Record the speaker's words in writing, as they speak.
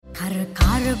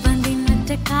කාර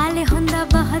බඳින්නට කාලේ හොඳ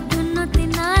බහ දුන්නොත්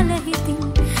නාල හිතින්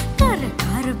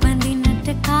කාර බඳින්නට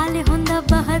කාලේ හොඳ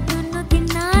බහ දුන්නොත්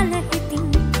නාල හිතින්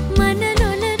මන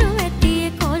නොලරු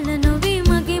ඇටියේ කොළ නොවි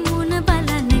මගේ මුණ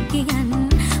බලන්න කියන්න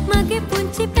මගේ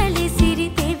පුංචි පැලේ සිරි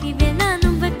දේවි වෙලා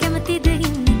නුඹ කැමතිද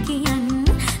ඉන්න කියන්න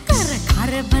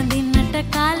කාර බඳින්නට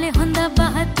කාලේ හොඳ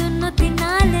බහ දුන්නොත්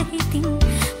නාල හිතින්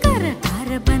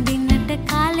කාර බඳින්නට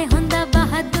කාලේ හොඳ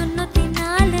බහ දුන්නොත්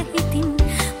නාල හිතින්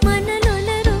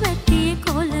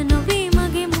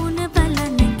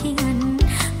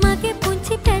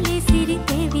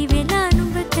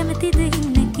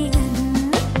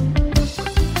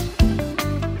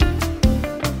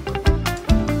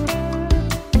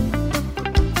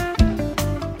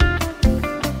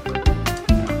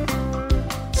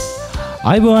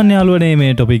අයිබෝන් යාළුවනේ මේ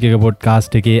ටොපික් එක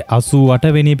පොඩ්කාස්ට් එකේ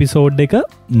 88 වෙනි එපිසෝඩ් එක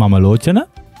මම ලෝචන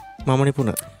මම නිපුණ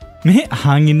මේ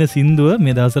අහන් ඉන්න සින්දුව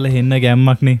මේ දවස්වල හෙන්න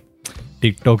ගැම්මක්නේ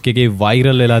TikTok එකේ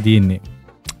වෛරල් වෙලා තියෙන්නේ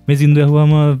මේ සින්දුව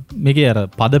අහුවම මේකේ අර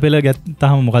පද පෙළ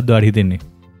ගත්තාම මොකද්ද වඩ හිතෙන්නේ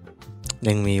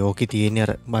දැන් මේ ඕකේ තියෙන්නේ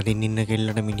අර බඩින් ඉන්න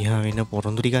කෙල්ලට මිනිහා වෙන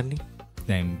පොරොන්දු ටිකන්නේ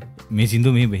දැන් මේ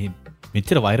සින්දුව මේ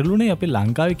මෙච්චර වෛරල් වුණේ අපේ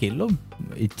ලංකාවේ කෙල්ලෝ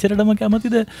එච්චරටම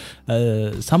කැමතිද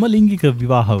සමලිංගික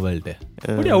විවාහ වලට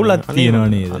පොඩි අවුලක් තියෙනවා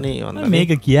නේද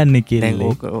මේක කියන්නේ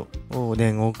කියලා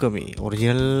දැන් ඕක මේ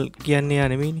ඔරිජිනල් කියන්නේ යා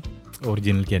නෙමෙයිනේ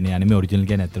ඔරිජිනල් කියන්නේ යා නෙමෙයි ඔරිජිනල්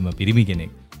කියන්නේ ඇත්තම පිරිමි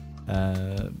කෙනෙක්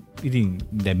ඉතින්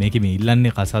දැන් මේකේ මේ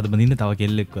ඉල්ලන්නේ කසාද බඳින්න තව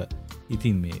කෙල්ලෙක්ව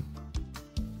ඉතින් මේ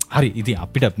හරි ඉතින්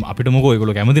අපිට මොකෝ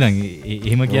ඒගොල්ලෝ කැමති නම්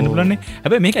එහෙම කියන්න පුළුවන්නේ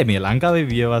හැබැයි මේකයි මේ ලංකාවේ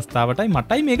ව්‍යවස්ථාවටයි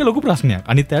මටයි මේක ලොකු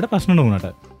ප්‍රශ්නයක් අනිත් අයට ප්‍රශ්න නොවුනට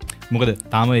මොකද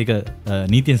තාම ඒක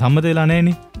නීතියෙන් සම්මත වෙලා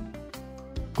නැහැනේ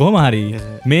කොහොම හරි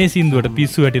මේ සින්දුවට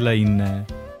පිස්සු වැටිලා ඉන්න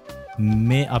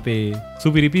මේ අපේ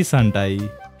සුපිරි පිස්සන්ටයි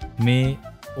මේ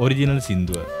ඔරිජිනල්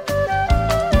සින්දුව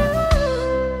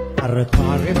අර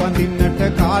කාරේ බඳින්නට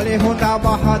කාලේ හොඳ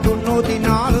බහ දුන්නොත්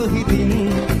නාල හිතින්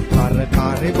අර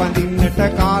කාරේ බඳින්නට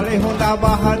කාලේ හොඳ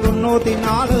බහ දුන්නොත්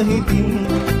නාල හිතින්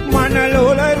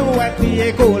මනලෝලරු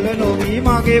ඇතියේ කොළ නොවි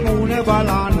මගේ මූණ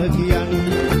බලාන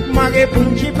කියන්නේ මගේ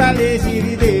පුංචි පැලේ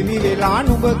සිරි දේවි වෙලා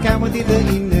නුඹ කැමතිද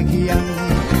ඉන්න කියන්නේ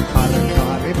අර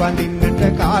කාරේ බඳින්නට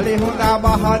කාලේ හොඳ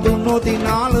බහ දුන්නොත්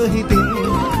නාල හිතින්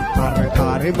අර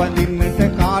කාරේ බඳින්නට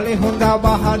කාලේ හොඳ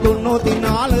බහ දුන්නොත්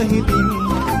නාල හිතින්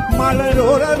මල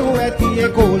රෝරරු ඇතියේ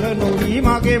කොළ නොවි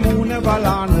මගේ මූණ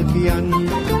බලාන කියන්නේ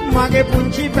මගේ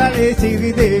පුංචි පැලේ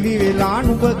සිරි දේවි වෙලා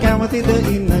නුඹ කැමතිද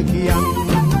ඉන්න කියන්නේ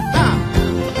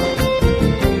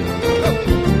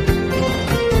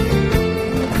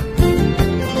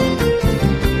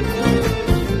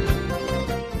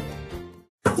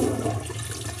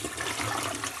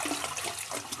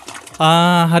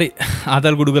හරි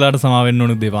ආතල් ගුඩු කලාට සමාවෙන්න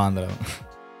ඕනු දෙපාන්දරම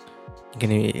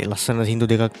ගෙන ලස්සන සිින්දු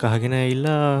දෙකක් අහගෙන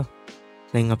ඉල්ලා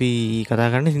දැන් අපි කතා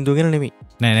කරන්න සිින්දුව ගෙන නෙමේ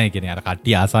නෑ කෙන අර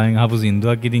කට්ටි ආසායෙන් හපු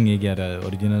සිින්දුවක් ඉතින් ඒ අර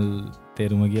ඔරිජිනල්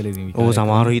තේරුම කියල ඕ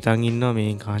සමාරු හිතන් ඉන්න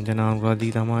මේ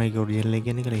කාංජනාරාදී තමයි ඔරිජල්ල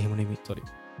ගැන කළ හෙමනෙමි සොරි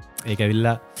ඒක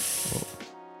ඇවිල්ලා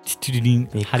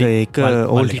හරි ඒක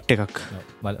ඕල් හිට් එකක්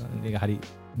බල හරි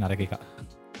නරක එක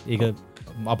ඒක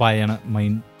අපා යන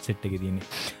මයින් සෙට් එක තියන්නේ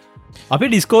අපේ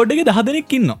ඩිස්කෝඩ් එක 10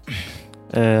 දෙනෙක් ඉන්නවා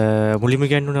මුලිම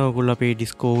ගැන්නුන ඔකුල් අපේ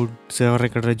ඩිස්කෝඩ් සර්වර්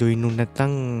එකට ජොයින් උන්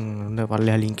නැත්තං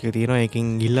පල්ලෙහා ලින්ක් එක තියෙනවා එකකින්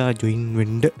ගිහලා ජොයින්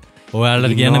වෙන්න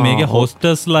ඔයාලට කියන්න මේක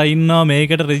හොස්ටර්ස්ලා ඉන්නවා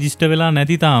මේකට රෙජිස්ටර් වෙලා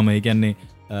නැති තාම ඒ කියන්නේ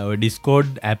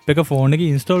ඩිස්කෝඩ් ඇප් එක ෆෝන් එකේ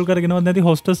ඉන්ස්ටෝල් කරගෙනවත් නැති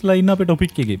හොස්ටර්ස්ලා ඉන්න අපේ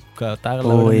ටොපික් එකේ කතා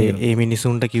කරලා ඒ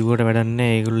මිනිස්සුන්ට කිව්වට වැඩක්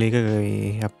නැහැ ඒගොල්ලෝ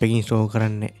ඒක ඇප් එකකින් ඉන්ස්ටෝල්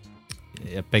කරන්නේ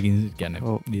ඇප් එකකින්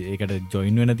කියන්නේ ඒකට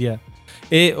ජොයින් වෙන තියා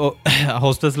ඒ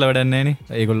හොස්ටර්ස්ලා වැඩක් නැහැනේ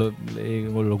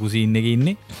ඒගොල්ලෝ ලොකු සීන් එකේ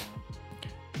ඉන්නේ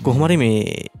කොහොමරි මේ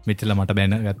මෙච්චර මට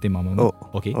බැන ගත්තේ මම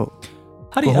ඕකේ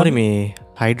හරි හරි මේ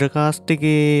හයිඩ්‍රකාස්ට්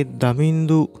එකේ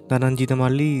දමින්දු දනංජිත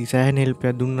මල්ලි සෑහෙන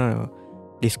හෙල්පයක් දුන්නා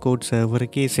ඩිස්කෝඩ් සර්වර්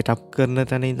එකේ සෙටප් කරන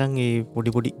තැන ඉඳන් ඒ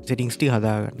පොඩි සෙටින්ග්ස් ටික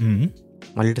හදාගන්න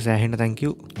මල්ලිට සෑහෙන thank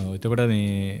you එතකොට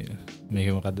මේක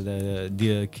මොකද්ද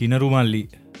කිනරු මල්ලි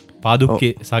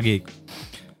පාදුක්කේ සගේක්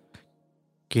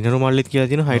කිනරු මල්ලිත් කියලා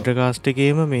තියෙන හයිඩ්‍රකාස්ට්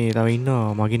එකේම මේ තව ඉන්නවා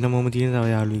මගින් නමම තියෙන තව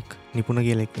යාළුවෙක් නිපුණ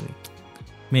කියලා එක්කෙනෙක්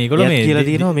මේකොල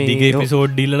මේ දිග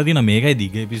පිසෝඩ් ඩිල්ල තින මේකයි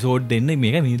දිග පිසෝඩ් දෙන්න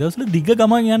මේක නිදවසල දිග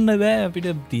ගමන් යන්න බෑ අපිට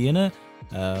තියෙන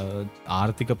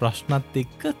ආර්ථික ප්‍රශ්නත්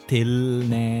එක්ක තෙල්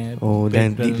නෑ ඕ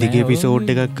දැන් දිග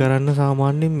පිසෝඩ් එකක් කරන්න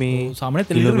සාමාන්‍යෙන් මේ සාමන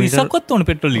තෙල් විසක්වත් ඕන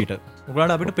පෙට්‍රල්ලීට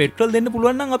ඔකට අපිට පෙට්‍රල් දෙන්න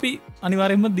පුළුවන්න්න අපි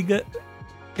අනිවාරෙන්ම දිග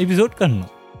එපිසෝඩ් කරන්න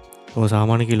ඕ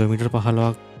සාමාන්‍ය කිලෝමිටර්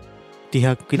 15ක්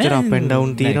 30ක් විතර අපෙන්ඩවුන්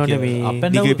තියෙනට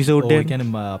මේ දිග පිසෝඩ් ගැන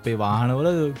අපේ වාහනවල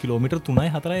කිලෝමිටර්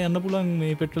 3-4 යන්න පුළන්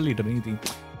මේ පෙට්‍රල් ලීට ති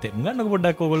තෙරගන්න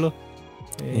පොඩ්ඩක් ඔගොල්ලො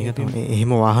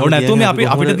එහෙම වාහන නැතුම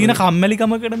අපිට තින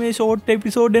කම්මලිකමකට මේ ෂෝට්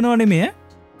එපිසෝඩ් නවා නෙමේ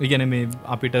ඉගැන මේ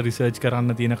අපිට රිසර්ච්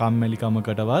කරන්න තියෙන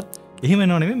කම්මැලිකමකටවත් එහෙම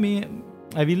නොනෙම මේ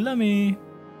ඇවිල්ල මේ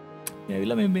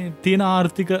ඇවිල්ල මේ තියෙන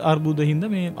ආර්ථික අර්බුද හින්ද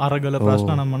මේ අරගල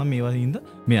ප්‍රශ්න නම්මන මේවා හින්ද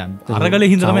මේ අරගල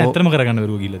හිදම ඇතරම කරගන්න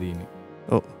වරු ගිල තියන්නේ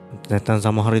නැතන්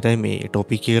සමහරිතයි මේ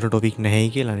ටොපිකේර ටොපික් නැහැ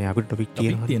කියලන අපි ටොපික්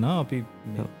තියෙන අපි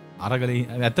අරගල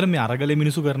ඇතර මේ අරගල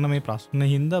මිනිසු කරන මේ ප්‍රශ්න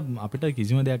හින්ද අපිට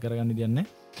කිසිම දෙයක් කරගන්න තියන්න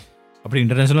අප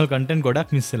ඉන්ටර්නශනල් කටන්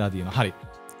ගොඩක් මිස්සලා තියෙන හරි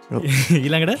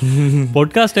ඊළඟට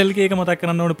පොඩ්කාස් ටෙල්ගේ එක මතක්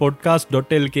කරන්න ඕන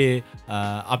පොඩ්කාස්.ල්ක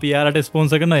අපි යාලට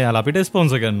ස්පෝන්ස කරන යාල අපිට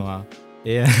ස්පෝන්ස කරනවා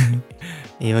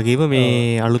ඒවගේම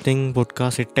මේ අලුතෙන් පොඩ්කා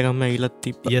සෙට්ටකම්ම ඇවිලත්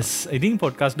තිප යස් ඉතින්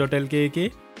පොඩ්කාස්.ල්ක එක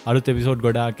අලුත් එපිසෝඩ්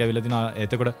ගොඩක් ඇවිලතින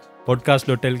එතකොට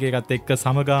පොඩ්කාස්.ල්ක එකත් එක්ක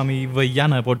සමගාමීව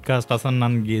යන පොඩ්කාස්ට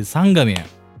අසන්නන්ගේ සංගමය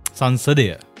සංසදය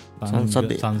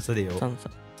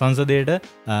සංසදයට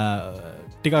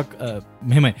ටිකක්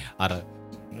මෙහෙමයි අර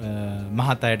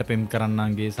මහත් අයට පෙම්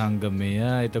කරන්නන්ගේ සංගමය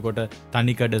එතකොට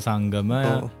තනිකඩ සංගම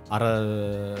අර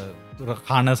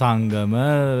කණ සංගම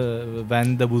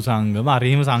වැන්දබු සංගම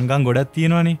අරහෙම සංගම් ගොඩත්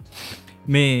තියෙනවනේ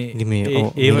මේ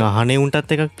ඒ හනේ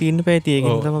උන්ටත් එකක් තියන්න පැති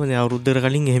ඒකම අවරුද්ධර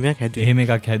කලින් එහෙමයක් හැද එහෙම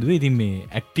එකක් හැදුව ඉතින් මේ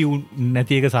ඇක්ටව්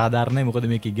නැතික සාධාරණය මොකද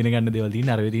මේ ඉගෙන ගන්න දෙවලදී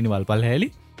අරවෙදින වල්පල් හැලි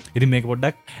ඉතින් මේ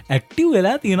පොඩ්ඩක් ඇක්ටව්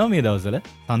වෙලා තියෙනවා මේ දවසල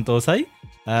සන්තෝසයි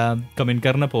කමෙන්ට්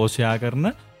කරන පෝෂයා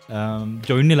කරන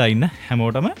ජොයින්නලා ඉන්න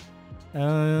හැමෝටම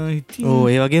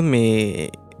ඒ වගේ මේ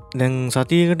දැන්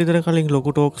සතියකට ඉතර කලින්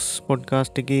ලොකු ටෝක්ස්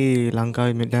පොඩ්කාස්ට් එක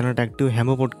ලංකාව මෙදන ටක්ටව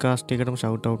හැම පොඩ්කාස්ට් එකටම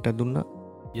සවට් දුන්න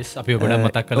යෙස් අපි ඔබට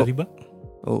මතක් කල තිබ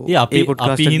අපි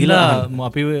පොට්කාස්ට හිලා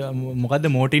අපි මොකද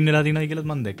මෝටින් වෙලා තින කියලත්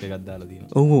මන් දෙක්ක ගත්දාලදන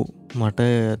ඔහු මට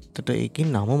ඇත්තට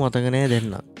එකින් නම මතකනෑ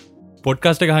දෙන්න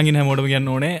පොඩ්කාස්ට හඟින් හැමෝටම කියන්න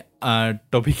ඕනේ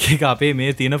ටොපික් එක අපේ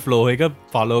මේ තියෙන ෆ්ලෝ එක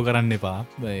ෆලෝ කරන්න එපා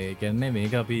කැන්නේ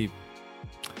මේක අපි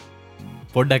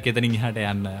පොඩ්ඩක් එතනින් හට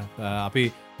යන්න අපි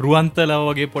රුවන්තල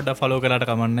වගේ පොඩ ෆලෝ කරට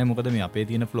කමන්න මොකද මේ අපේ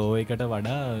තියෙන ෆ්ලෝ එකට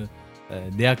වඩා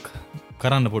දෙයක්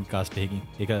කරන්න පොඩ්කාස්ට එකින්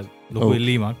එක ලොකු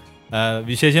ඉල්ලීමක්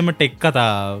විශේෂම ටෙක්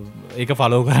කතා ඒක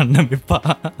ෆලෝ කරන්න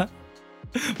පිපා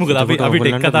මොකද අපි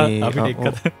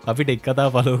ටෙක් කතා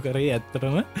ෆලෝ කරේ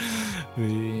ඇත්තරම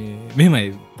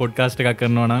මෙමයි පොඩ්කාස්ට එකක්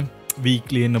කරනවනම්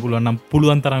වීක්ලියන්න පුළුවන්නම්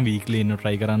පුළුවන් තරම් වීක්ලේන්න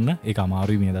ට්‍රයි කරන්න ඒ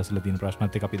අමාරු මේ දසල තින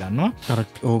ප්‍රශ්නත් අපි දන්නවා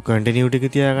කටනිියටක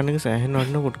තියාගන්නක සෑහන්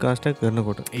වන්න පොඩ්කාස්ට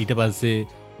කරනකොට ඊට පස්සේ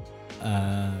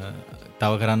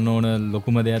තව කරන්න ඕන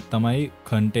ලොකුම දෙයක් තමයි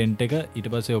කන්ටෙන්ට් එක ඊට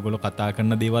පස්සේ ඔගොල කතා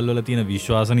කරන්න දේවල්වල තියෙන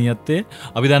විශ්වාසනීයත්තේ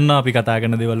අපි දන්න අපි කතා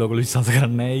කරන්න දේවල් ඔගොල විශ්වාස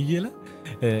කරන්න කියලා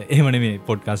එහෙමන මේ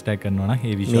පොඩ්කාස්ටක් කරනවන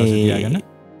ඒ විශ්වාසයාගන්න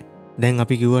දැන්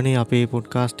අපි කිවනේ අපේ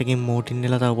පොඩ්කාස්ට එකින් මෝටින්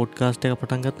නෙලා තාව පොඩ්කාස්ට එක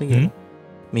පටන්ගත්ත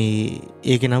මේ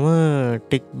ඒක නම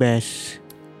ටෙක් බෑෂ්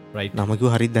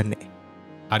නමකව හරිත් දන්නේ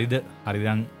හරිද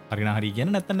හරිදන් හරින හරි කියන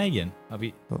නැත්තනෑ කියන් අපි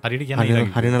හරිට කියන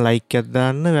හරින ලයික්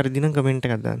අදදාන්න වැරදින කමෙන්ට්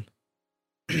එකක්දන්න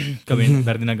කමෙන්ට්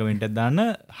වැරදින කමෙන්ට් දාන්න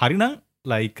හරිනම්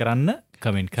ලයි කරන්න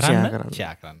කමෙන්ට් කරන්න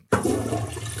ෂයා කරන්න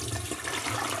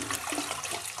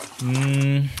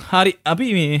හරි අපි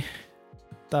මේ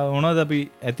තා ඕනද අපි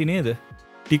ඇති නේද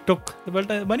ටික්ටොක්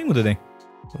වලට බනිමුද දැන්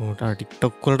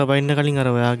ටික්ටොක්කොලට බයින්න කලින් අර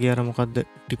ඔයාගේ අරමොකක්ද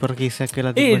ටිපර කේසක්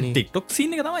කියලා ටික්ටොක්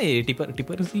සින්න එක තමයි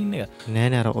ටිපර සින්න එක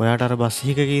නෑන අර ඔයාට අර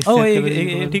බස්සික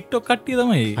ටික්ටොක් කට්ටිය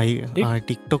තමයි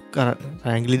ටික්ටොක් අර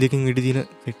ඇංගලි දෙකින් විඩි තින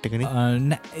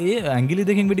සෙට්ටකන ඒ ඇංගිලි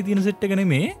දෙකින් විඩි තියෙන සෙට්ටකන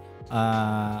මේ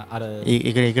අර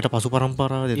ඒකට පසු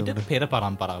පරම්පරාව පෙර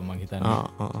පරම්පරාවම හිතන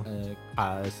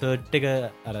සර්ට් එක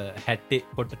අර හැට්ටේ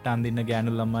පොට්ට අන්දින්න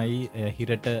ගෑනු ළමයි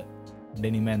හිරට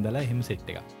ඩෙනිම ඇඳලා එහෙම සෙට්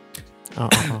එක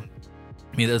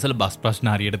මේ දසල බස් ප්‍රශ්න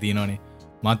හරියට තියෙනවනේ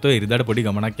මත්ව ඉරිදට පොඩි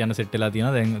ගමනක් යන්න සෙට්ටලා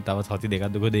තියෙන දැන් තව සති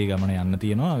දෙකක්දක දේ ගමන යන්න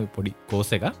තියෙනවා පොඩි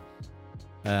කෝස එක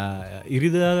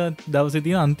ඉරිද දවස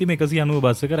තිය අන්තිම 190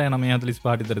 බස්සක රෑ 9:40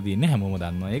 පාටිතර තියන්නේ හැමෝම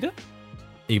දන්නවා ඒක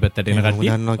ඒ පැත්තට එන කට්ටිය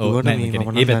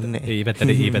ඒ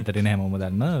පැත්තට එන හැමෝම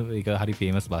දන්න ඒක හරි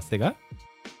ෆේමස් බස් එක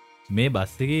මේ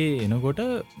බස් එකේ එනකොට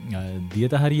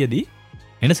දියත හරියදී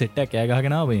එන සෙට්ටක් කෑ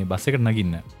ගහගෙනාව මේ බස් එකට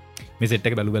නගින්න මේ සෙට්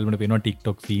එක බැලු බැලමුට පේනවා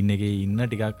ටික්ටොක් සීන් එකේ ඉන්න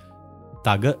ටිකක්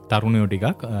තග තරුණයෝ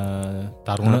ටිකක්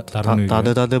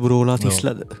තද බ්‍රෝලා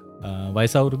තිස්ලද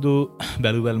වයිසවුරුදු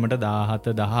බැලු බැල්මට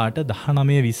 17 18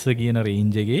 19 20 කියන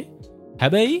රේන්ජගේ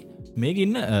හැබැයි මේක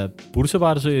ඉන්න පුරුෂ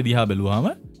පාර්ශවය දිහා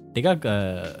බැලුවාම ටිකක්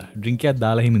ඩ්‍රින්කයක්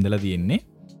දාලා හිමින්දලා තියෙන්නේ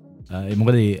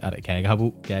මොකද අර කෑගහපු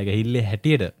කෑගහිල්ලේ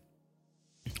හැටියට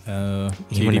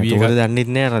දන්නෙත්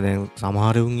නෑ රද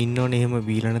සමහරුන් ඉන්නවන එහෙම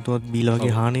බීලනතුවත්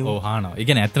බීලවගේ හානය හාන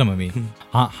එක ඇතරම මේ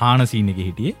හාන සීන එක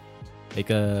හිටියේ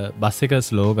එක බස් එක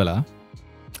ස්ලෝ කලා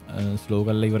ස්ලෝ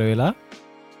කල්ල ඉවර වෙලා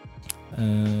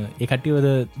එකටිවද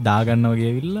දාගන්න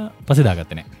වගේ විල්ලා පස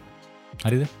දාගත්තනෑ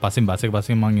හරිද පසින් බසක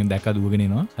පසේ මංගෙන් දැක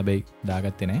දුවගෙනනවා හැබැයි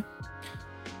දාගත්තනෑ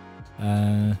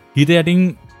හිත යටින්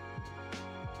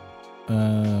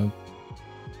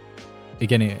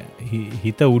එකන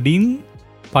හිත උඩින්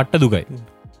පට්ට දුකයි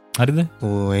හරිද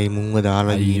ඕයි මුංග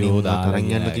දාලා අයියෝ,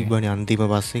 තරන් යන්න තිබ්බන අන්තිම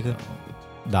බස් එක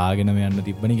දාගෙන යන්න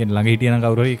තිබන ළඟ හිටියන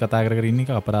කවරුව කතා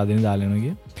කරන්න අපරාධන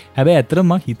දාලනගේ හැබැයි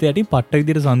ඇතරම හිත ඇති පට්ට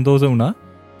විදිට සන්තෝස වුණා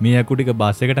මේ අකුටික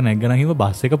බස්සකට නැගනහිව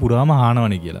බස්ස එක පුරාම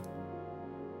හානවන කියලා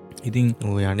ඉතින්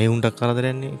ඔය අනේ උන්ටක්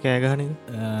කරදරන්නේ කෑගහන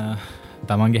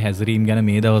තමන්ගේ හැසරීම් ගැන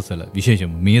මේ දවස්සල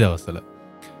විශේෂම මේ දවස්සල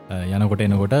යනකොට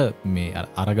එනකොට මේ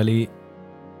අරගලි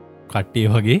කට්ටිය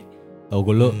වගේ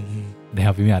ඔවගොල්ලෝ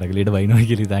දැපිම අරගලට බයිනවා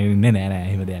කියලි තගන්න නෑන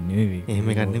එහෙම දන්නේ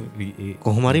එහෙම ගන්න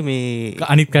කොහොමරි මේ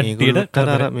අනිත් කට්ටියට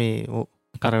කරර මේ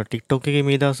කර ටික්ටොක් එක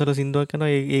මේ දවසර සිින්දුවක් කන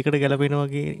ඒකට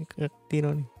ගැලපෙනවාගේ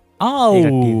තියෙනවානේ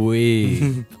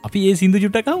ආවේ අපි ඒ සිින්දු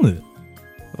චුට්ටකවුද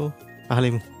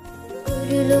අහලෙමු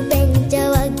කුරුළු බැංච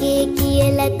වගේ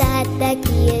කියලා තාත්තා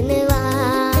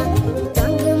කියනවා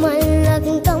තංගමල්ලක්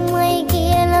තමයි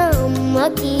කියලා අම්මා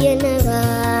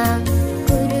කියනවා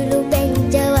කුරුළු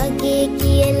බැංච වගේ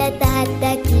කියලා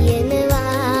තාත්තා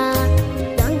කියනවා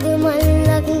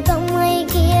තංගමල්ලක් තමයි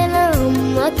කියලා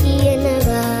අම්මා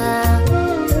කියනවා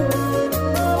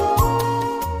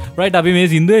රයිට් අපි මේ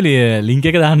සිින්දුව ලිංක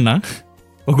එක දන්න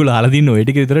ඔකුල හලදින්න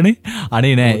ඔයටික විතරනේ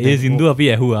අනේ නෑ ඒ සිින්දු අපි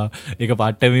ඇහවා එක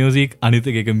පට්ට මියසික් අනිත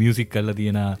එක මියසික් කරලා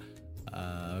තියෙන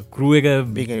කරුව එක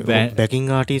බැකින්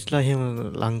ආටිස්ලා හෙම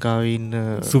ලංකාවන්න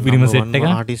සුපිරිම සෙට් එක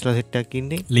ආටිස්ලා සෙට්ටක්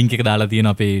ඉන්නේ ලිංක එක දාලා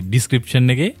තියෙන අපේ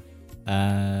ඩිස්ක්‍රපෂන් එක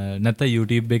නැත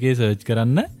YouTube එකේ සර්ච්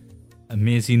කරන්න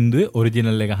මේ සිින්දුව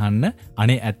ඔරිජිනල් එක හන්න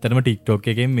අනේ ඇත්තරම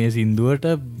ටික්ටොක් එකෙන් මේ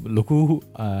සිින්දුවට ලොකු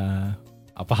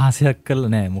අපහාසයක් කරල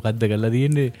නෑ මොකක්ද කරලා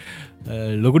තියන්නේ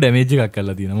ලොකු ඩැමේජ් එකක්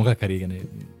කරලා තියෙන මොකක් කරගෙන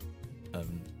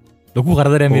ලොකු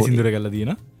කරදර මේ සිින්දුර කරලා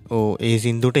තියෙන ඕ ඒ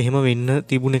සිින්දුට එහෙම වෙන්න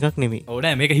තිබුණ එකක් නෙමේ ඕන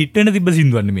මේක හිටන තිබ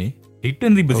සිින්දුවන්න මේ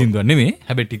හිටන් තිබ සිින්දුවන්න මේ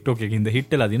හැබ ටික්ටෝක එකින්ද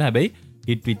හිටලා දින හැබයි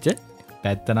හිට පිච්ච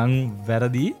පැත්තනං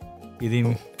වැරදී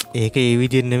ඉතින් ඒක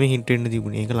ඒවිජෙන්නෙම හිටෙන්න්න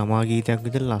තිබුණ ඒක ළමා ගීතයක්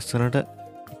විත ලස්සනට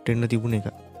හිටෙන්න්න තිබුණ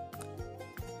එක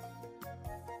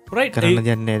කරන්න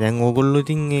ජන්නේ දැන් ඕගොල්ලු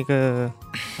ඉතින් ඒක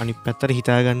අනි පැත්තර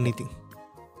හිතාගන්න ඉතින්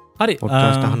හරි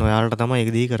ඔටහන ඔයාලට තම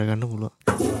එකදී කරගන්න පුළුව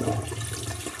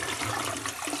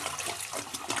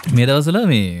මේ දවසල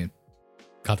මේ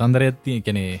කතන්දර ඇත්ති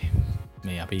කැනේ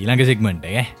මේ අප ඊළඟ සෙක්මට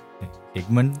එක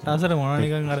එක්මට අසර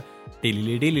මොනනිකන් අර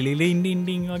ටෙලිලට ලිලි ඉන්ඩ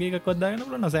ඉන්ඩිං වගේ කොත්දාගන්න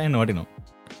පුල නසය නොටනවා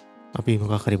අපි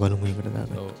මොකක් හරි බලමු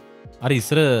කරදා අර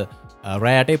ඉස්සර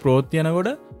රෑටේ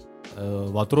ප්‍රෝත්තියනකොට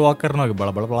වතුරුවක් කරනගේ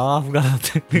බල බල පලාෆ් ගත්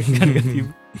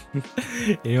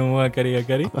ඒමවා කරිය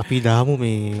කරි අපි දාමු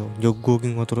මේ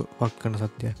ජොග්ගෝකින් වතුර වක් කන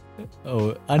සත්‍යය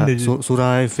අන්න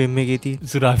සුරාෆම් එකති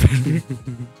සුරා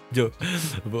ජෝ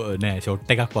නෑ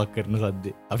ෂොට්ට එකක් වක් කරන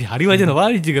සද්දේ අපි හරි වජන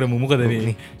වාවිච්චි කර මොකද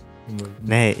වේ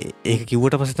නෑ ඒක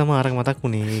කිවට පස තම අරක් මතක්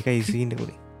වුණේ ඒක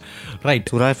ඉසින්නකුණේ රයි්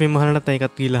සුරාෆම් හලනත්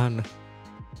එකත් කියලහන්න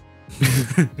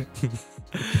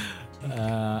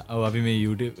අපි මේ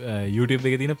YouTube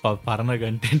එක තින පරණ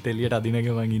ගන්ටෙන් ටෙලියට අදිනක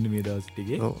මඟඉන්න මේ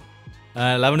දවස්ටිගේ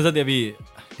ලබන සති අපි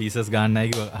ටීසස්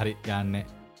ගන්නයක හරි ගන්න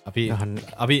අපි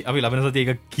අපි ලබන සති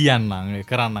එක කියන්න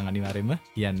කරන්න අනිවාරෙන්ම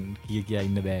කිය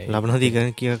ඉන්න බෑ ලබනති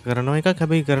කිය කරනවා එක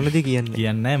හැබයි කරනද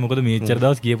කියන්න මොකද මේචර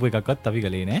දවස් කියපු එකක්ත් අපි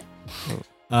කළේනෑ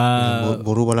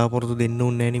බොරු බලාපොරතු දෙන්න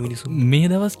උන්නෑන මිනිසු මේ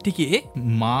දවස්ටිකේ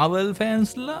මාවල්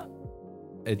ෆෑන්ස්ලා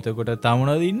එතකොට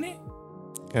තමුණ දින්නේ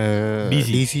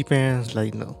DC පෑන්ස්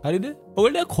ලයින්න හරිද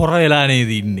ඔට කොර වෙලානේ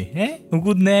දින්නේ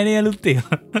මුකුත් නෑනේ අලුත්තේ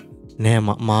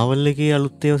නෑ මාවල්ල එක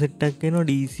අලුත්තයව සෙට්ටක් කෙන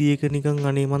DC එක නිකං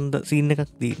අනේ මන්ද සින්න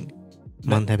එකක් දන්න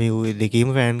මන් හැබේ ඔය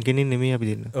දෙකීම ෆෑන් කෙනෙ නෙමේ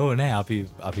අපි දෙන්න ඕ නෑ අපි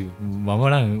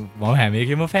මමන මම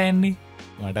හැමේකෙම ෆෑන්නේ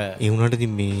මට එවුනට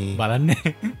ති මේ බලන්න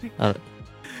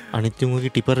අනිත්‍යමගේ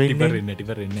ටිපරන්න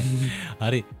ටිපරන්න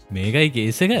හරි මේකයි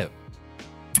කේසක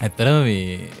ඇත්තරම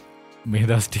මේ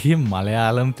දස්ටිය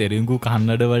මලයාලම් තෙරෙංගු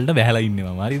කන්නඩ වලට බැහලා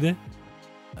ඉන්නවා මරිද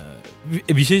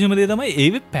විශේෂමදේ තමයි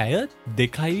ඒ පැය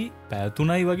දෙකයි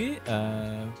පැතුනයි වගේ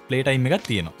පලේටයිම් එකක්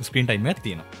තියෙන ස්ක්‍රීන් ටයිම් එකක්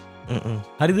තියෙනවා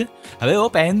හරිද හැබ ඕ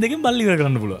පැන් දෙකින් බල්ලිවර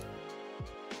කරන්න පුළුව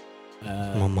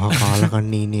මම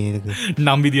කාලකන්නේ නේක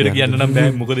නම් විදියට කියන්න නම්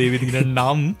බෑ මොකද ඒවිදිට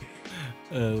නම්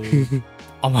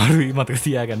අමාරුයි මතක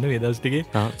සියාගන්න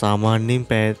වේදස්ටිගේ සාමාන්‍යයෙන්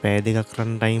පෑ දෙකක්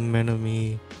කරන්න ටයිම් මැන මේ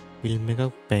ෆිල්ම් එක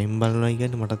පැම් බලලා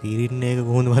ගන්න මට තීරන්නේ එක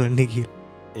කොහොඳ බලන්න කිය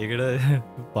ඒකට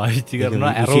පාවිච්චි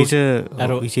කරනවා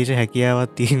ඇරෝ විශේෂ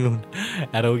හැකියාවත් තියෙන්නුන්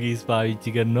ඇරෝගීස්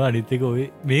පාවිච්චි කරනවා අනිත්තක ඔය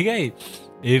මේකයි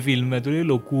ඒ ෆිල්ම් ඇතුළේ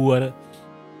ලොකුවර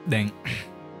දැන්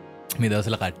මේ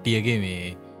දවසල කට්ටියගේ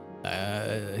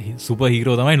මේ සුප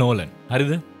හිරෝ තමයි නෝලන්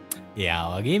හරිද එයා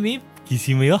වගේ මේ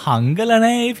කිසිමය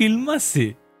හංගලනෑ ඒ ෆිල්ම් අස්සේ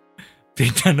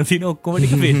පෙටන්න තින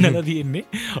ඔක්කොමටික පෙන්නල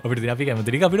තියෙන්නේ අපිට අපි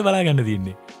කැමතිරික අපිට බලාගන්න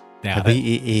තින්නේ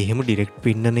හැබයි ඒහෙම ඩිරෙක්්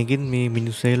පින්නනකින් මේ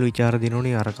මිනිස්සේල් විචාර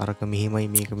දෙනනේ අර කරක මෙහෙමයි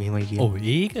මේක මෙහෙමයි කිය ඔව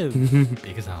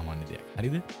ඒක සාමාන්‍ය දෙයක්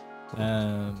හරිද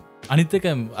අනිත්තක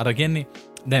අරගන්නේ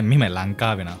දැන් මෙම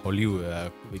ලංකා වෙන හොලිව්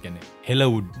ගැන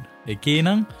හෙලවුඩ් එකේ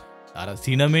නම් අර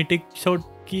සිනමටික් ෂොට්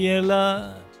කියලා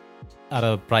අර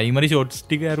ප්‍රයිමරි ෂෝට්ස්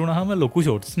ටික ඇරුණ හම ලොකු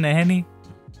ෂෝට්ස් නැහැන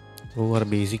ඕ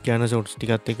බේසික් යන ෂෝට්ස්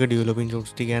ටිකත් එක ඩියලපින්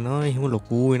ෂෝට්ස් ටික යනවා එහෙම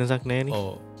ලොකු වෙනසක් නෑන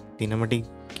තිනමටික්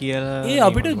කියලා ඒ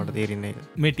අපිට මට තේරෙන්නේ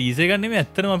මේ ටීසේගන්නම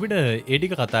ඇත්තනම අපිට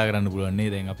ඒටික කතා කරන්න පුළුවන්නේ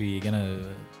දැන් අපි ගැන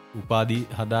උපාදී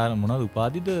හදාර මොන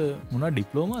උපාදිද මොන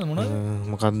ඩිප්ලෝම මොන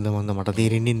මොකක්ද මන්ද මට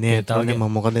තේරෙන්නේ නෑ තාවගේ ම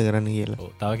මොකද කරන්න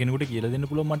කියලා තාව කෙනෙකුට කියල දෙන්න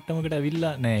පුළුව මට්ටමකට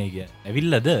ඇවිල්ලා නෑග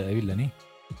ඇවිල්ලද ඇවිල්ලනේ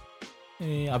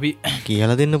අපි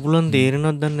කියල දෙන්න පුලන්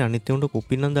තේරෙනත් දන්න අනිතවට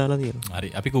කුප්පින්න දාලා තියෙන හරි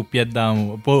අපි කුප්පියත්දාම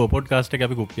පොඩ් කාස්ට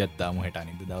අපි කුප්පියත්තාම හට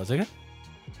අනිද දවසක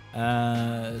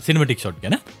සිනමටික් ෂොට්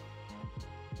ගැන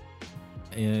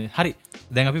හරි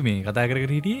දැන් අපි මේ කතා කර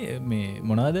හිටිය මේ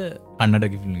මොනාද අන්නට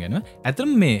ගිෆිල්ම් ගැන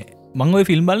ඇතරම් මේ මංගොය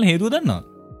ෆිල්ම් බලන්න හේතුව දන්නවා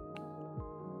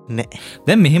නෑ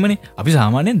දැන් මෙහෙමනේ අපි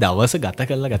සාමානයෙන් දවස ගත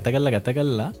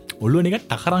කල්ලා ඔල්ලුව නික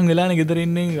ටකරන් වෙලාන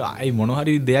ගෙදරන්නේ අයි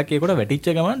මොනහරි දෙයක් ඒකොට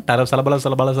වැටිච්ච ගමන් ටර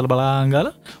සල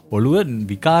බලාගල ඔළුව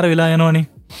විකාර වෙලා යනවනේ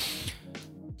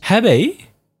හැබැයි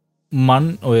මන්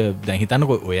ඔය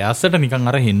දැහිතන්නක ඔයස්සට නිකන්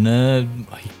අර එන්න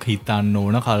හිතන්න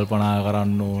ඕන කල්පනා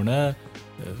කරන්න ඕන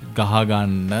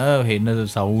ගහගන්න හෙන්න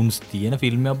සවුන්ස් තියෙන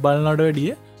ෆිල්ම්යක් බලන්නට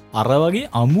වැඩිය අර වගේ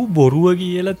අමු බොරුව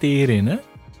කියලා තේරෙන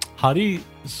හරි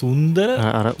සුන්දර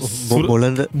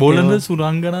බොලඳ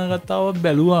සුරංගනා කතාවක්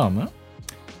බැලුවාම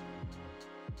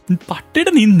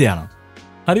පට්ටට නින්ද යන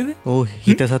හරිද ඕ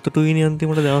හිත සතුටු විනි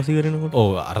අන්තිමට දවසි කරනකොට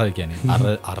ඕ අර ගැන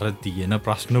අර තියෙන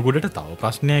ප්‍රශ්නකොඩට තව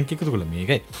ප්‍රශ්නයක් එකතු කළ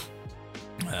මේකයි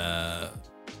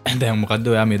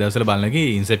දැමකක්ද ඔයා මේ දවසල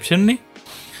බලන්නගේ ඉන්සෙප්ෂන්නේ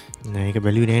නෑක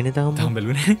බැලි නෑන තම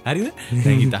බැලුන හරිද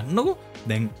දැහි දන්නකෝ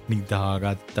දැන්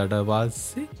නිදාගත්තට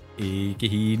පස්සේ ඒක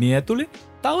හීනය ඇතුළේ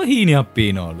තව හීනයක්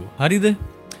පේනවලු හරිද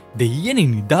දෙයන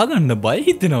නිදාගන්න බය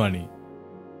හිතෙනවනේ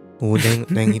ඕදැන්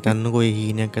දැන් හිතන්නකො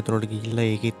හීනයක් ඇතුළට ගිල්ලා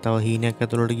ඒකෙත් තව හීනයක්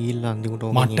ඇතුළට ගිල්ල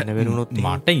අන්දිකට වෙරුණොත්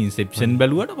මට ඉන්සෙප්ෂන්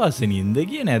බැලුවට පස්ස නින්ද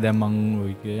කිය නෑ දැමං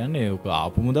ඔය කියන්නේ ඕක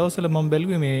ආපුම දවසල මං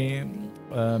බැලුව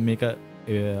මේක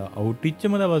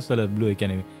අවුටිච්චම දවස්වල බ්ලුව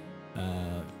කැනෙව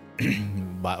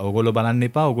ඔගොල බලන්න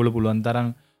එපා ඔගොල පුළුවන් තරම්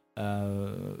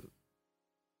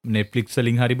නෙට්ලික්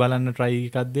සලින් හරි බලන්න ට්‍රයි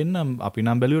එකක් දෙන්න අපි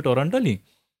නම් බැලුව ටොරන්ටලින්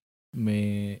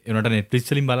මේ එනට නෙට්ලික්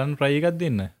සලින් බලන්න ට්‍රයි එකක්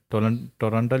දෙන්න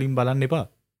ටොරන්ටලින් බලන්න එපා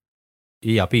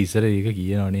ඒ අපි ඉස්සර ඒක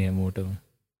කියනවනේ හැමෝටම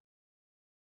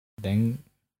දැන්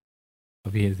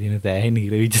අපි තින තෑහ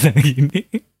නිර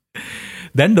විචනගන්නේ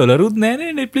දැන් ඩොලරුත්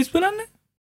නෑනේ නෙට්ලිස් බලන්න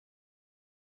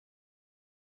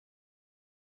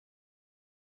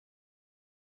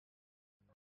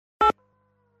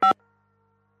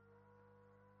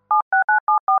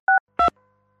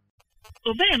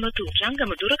ඔබ එමතු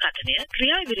ජංගම දුරකථනය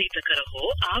ක්‍රියා විරහිත කර හෝ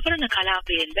ආවරණ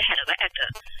කලාපයෙන් බැහැරව ඇත.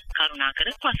 කරුණාකර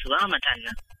පසුව අමතන්න.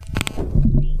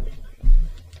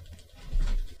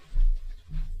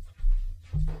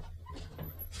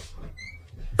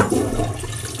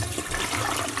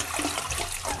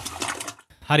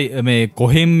 හරි මේ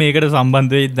කොහෙම මේකට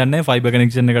සම්බන්ධය දන්න ෆයිබ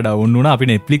කනෙක්ෂන් එකට ඔන්නුන අපි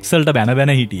නෙට්ලික්සල්ට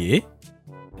බැන හිටියේ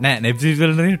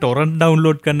නෙප්සිල් ටොරන්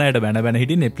ඩවන්ලෝඩ් කන්නට බැන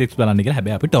හිට නෙප්ලික් බලන්නක හැබ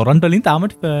අපි ටොරන්ටලින් තම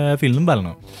ෆිල්ම්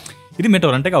බලනවා ඉති මේ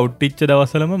ටොරන්ට අවට්ටිච්ච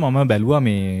දවසලම මම බැලවා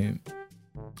මේ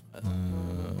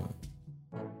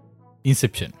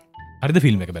ඉන්සෙප්ෂන් හරිද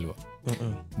ෆිල්ම් එක බැලවා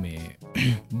මේ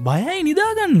බයයි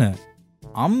නිදාගන්න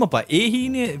අම්මප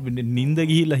ඒහිනේ නින්ද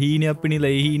ගිහිල්ල හීනයක් පිනිල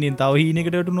ඒහිනෙන් තව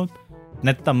හීනකටටුනොත්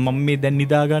නැත්තම් මම මේ දැන්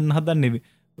නිදාගන්න හදන්න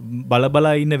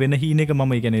බලබලා ඉන්න වෙන හීනක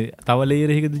මම ගැන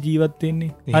තවලේරෙකද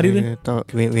ජීවත්වෙන්නේ හරිද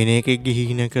වෙන එකක්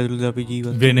ගිහිනක ඇතුළද අපි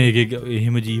ජීවත් වෙන එක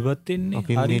එහෙම ජීවත්වෙන්නේ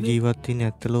අපි ජීවත්තින්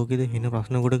ඇත්ත ලෝකෙද හෙන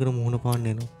ප්‍රශ්න ගොඩ කර මුහුණ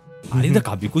පාන්නනවා හරිද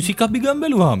කබිකුසි කබිගම්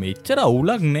බැලවාම එච්චර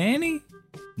අවුලක් නෑනේ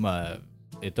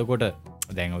එතකොට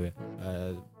දැන්ඔය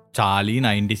චාලී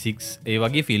 96 ඒ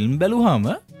වගේ ෆිල්ම් බැලුහාම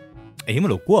එහෙම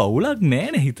ලොකු අවුලක්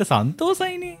නෑන හිත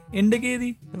සන්තෝසයිනේ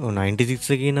එන්ඩකේදී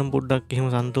 96 ගේ නම් පොඩ්ඩක් එහෙම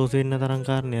සන්තෝසවෙන්න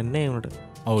තරංකාරණ යන්නේ එනට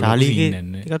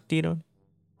චාලීගත්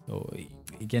තියෙනවා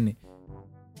ඉගැන්නේ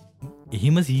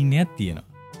එහෙම සීනයක්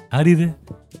තියෙනවා හරිද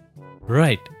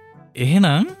රයිට්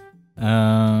එහෙනම්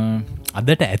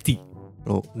අදට ඇති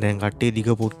දැන් කටේ දිග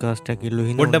පොඩ්කාස්ට කිල්ල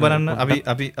ගොඩ බලන්න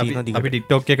අපි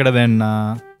ටික්ටෝක් එකට දැන්න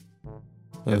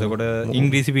එතකොට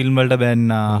ඉංග්‍රීසි ෆිල්ම්වලට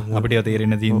බැන්න අපිට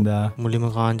තේරෙන තින්ද මුලිම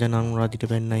කාංචනං රාතිට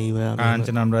පැන්නයිව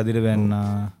කාංචනම් රදිට බැන්න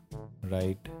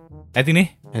රයි් ඇතිනේ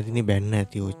ඇතින බැන්න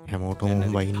ඇති හැමෝටම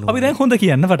බයින්න අපි දැන් හොඳ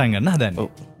කියන්න පටන්ගන්න හදන්න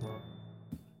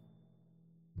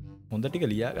හොඳ ටික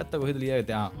ලියාගත්ත කොහෙද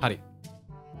ලියාගත හරි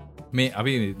මේ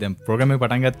අපි දැම් ප්‍රගම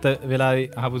පටන්ගත්ත වෙලා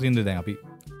හපු සිින්දු දැන් අපි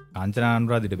කාංචනා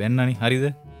අනුරාධිට බැන්නනි හරිද?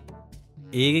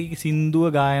 ඒක සින්දුව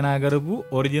ගායනා කරපු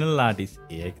ඔරිජිනල් ආටිස්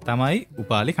ඒක තමයි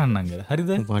උපාලි කන්නංගර.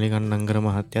 හරිද? උපාලි කන්නංගර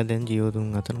මහත්තයා දැන් ජීවතුන්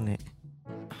අතර නෑ.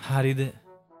 හරිද?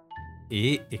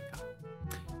 ඒ එක.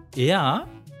 එයා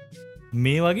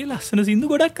මේ වගේ ලස්සන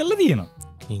සින්දු ගොඩක් කරලා තියෙනවා.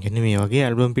 ඒ කියන්නේ මේ වගේ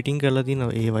ඇල්බම් පිටින් කරලා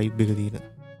තියෙනවා ඒ වයිබ් එක තියෙන.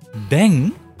 දැන්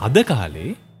අද කාලේ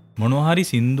මොනවා හරි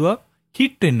සින්දුවක්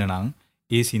හිට් වෙන්න නම්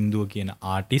ඒ සින්දුව කියන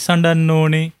ආටිස් අඬන්න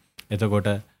ඕනේ. එතකොට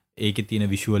ඒකේ තියෙන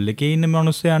විෂුවල් එකේ ඉන්න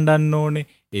මිනිස්සු අඬන්න ඕනේ.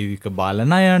 ඒක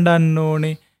බලන අය අඬන්න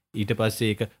ඕනේ. ඊට පස්සේ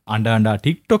ඒක අඬ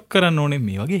ටික්ටොක් කරන්න ඕනේ.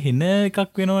 මේ වගේ හෙන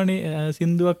එකක් වෙනවනේ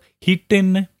සින්දුවක් හිට්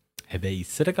වෙන්න. හැබැයි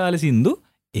ඉස්සර කාලේ සින්දු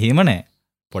එහෙම නෑ.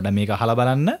 පොඩ මේක අහලා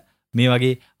බලන්න. මේ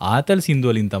වගේ ආතල්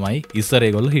සින්දු වලින් තමයි ඉස්සර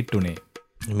ඒගොල්ලෝ හිට් උනේ.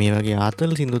 මේ වගේ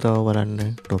ආතල් සින්දු තව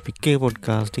බලන්න ටොපික් එකේ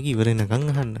පොඩ්කාස්ට් එක ඉවර වෙනකන්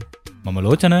අහන්න. මම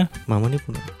ලෝචන. මම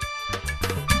නිපුණ.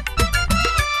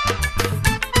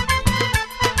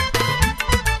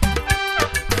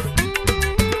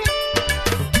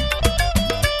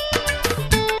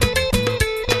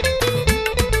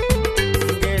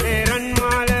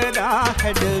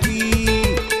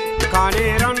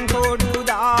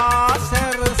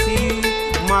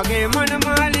 මගේ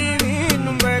මනමාලි වී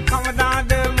නුඹ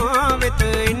කවදාද මා වෙත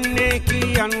එන්නේ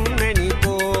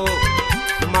කියන්නේනිකෝ.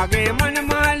 මගේ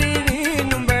මනමාලි වී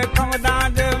නුඹ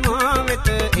කවදාද මා වෙත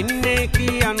එන්නේ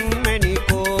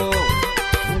කියන්නේනිකෝ.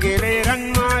 ගෙලේ රන්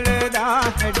මාලදා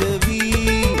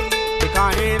හැඩවී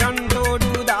කානේ රන්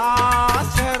තෝඩු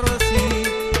දාසරසි.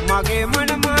 මගේ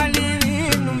මනමාලි වී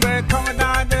නුඹ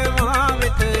කවදාද මා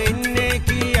වෙත එන්නේ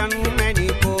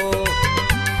කියන්නේනිකෝ.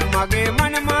 මගේ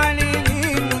මනමාලි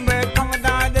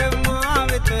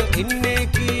ඉන්නේ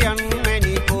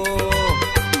කියන්නේනිකෝ.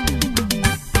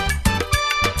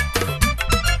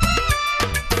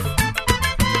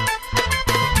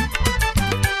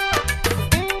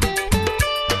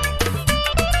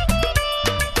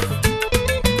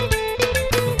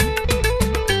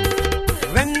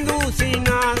 වෙන්දු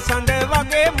සීනා සඳ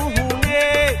වගේ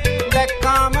මුහුණේ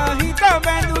දැක්කාම හිත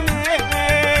බැඳුනේ.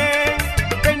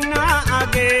 පෙන්නා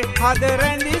අගේ හද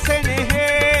රැඳි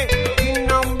සෙනෙහේ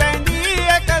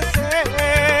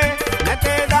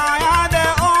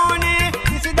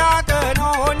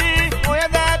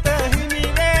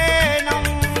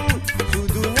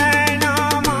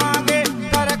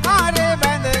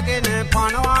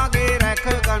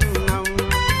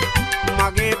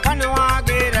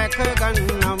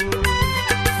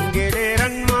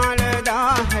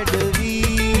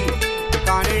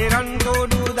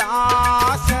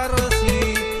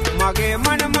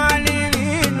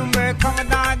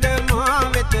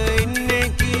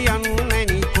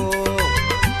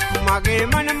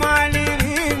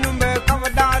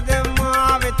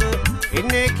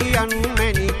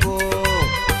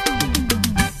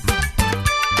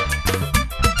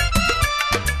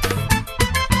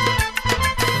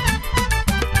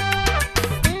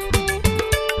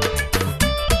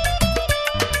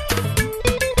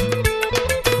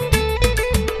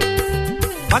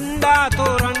වන්දා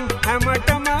තෝරන්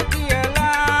හැමටම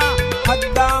කියලා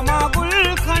හද්දාම ගුල්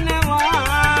කනවා.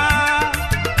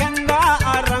 කන්දා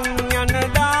අරන් යන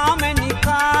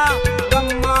දාමනිකා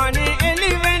ගම්මානේ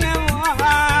එලි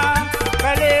වෙනවා.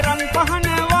 කලේ රන් පහන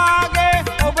වාගේ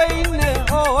ඔබ ඉන්න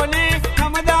ඕනේ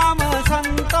හැමදාම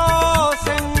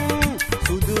සන්තෝෂෙන්.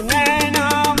 සුදු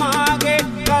නෑනාමාගේ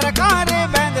කරකාරේ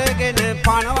බැඳගෙන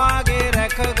පනවාගේ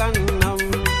රැක ගන්නම්.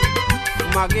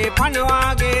 මගේ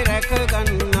පනවාගේ රැක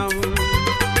ගන්නම්.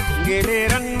 ගෙලේ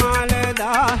රන්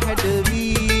මාලදා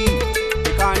හැඩවී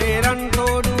කානේ රන්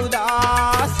තෝඩු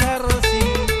දාසරසි.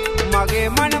 මගේ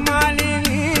මනමාලි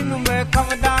වී නුඹ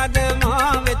කවදාද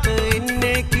මා වෙත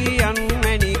එන්නේ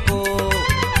කියන්නේනිකෝ.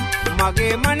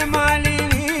 මගේ මනමාලි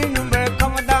වී නුඹ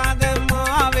කවදාද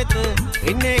මා වෙත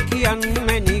එන්නේ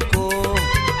කියන්නේනිකෝ.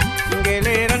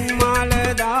 ගෙලේ රන්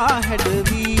මාලදා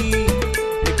හැඩවී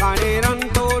කානේ රන්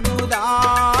තෝඩු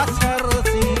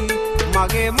දාසරසි.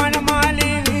 මගේ මනමාලි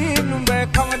වී නුඹ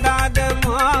කවදාද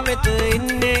මා වෙත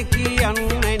එන්නේ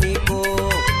කියන්නේනිකෝ.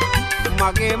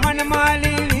 මගේ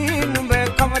මනමාලි වී නුඹ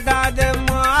කවදාද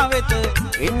මා වෙත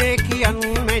එන්නේ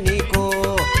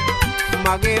කියන්නේනිකෝ.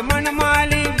 මගේ මනමාලි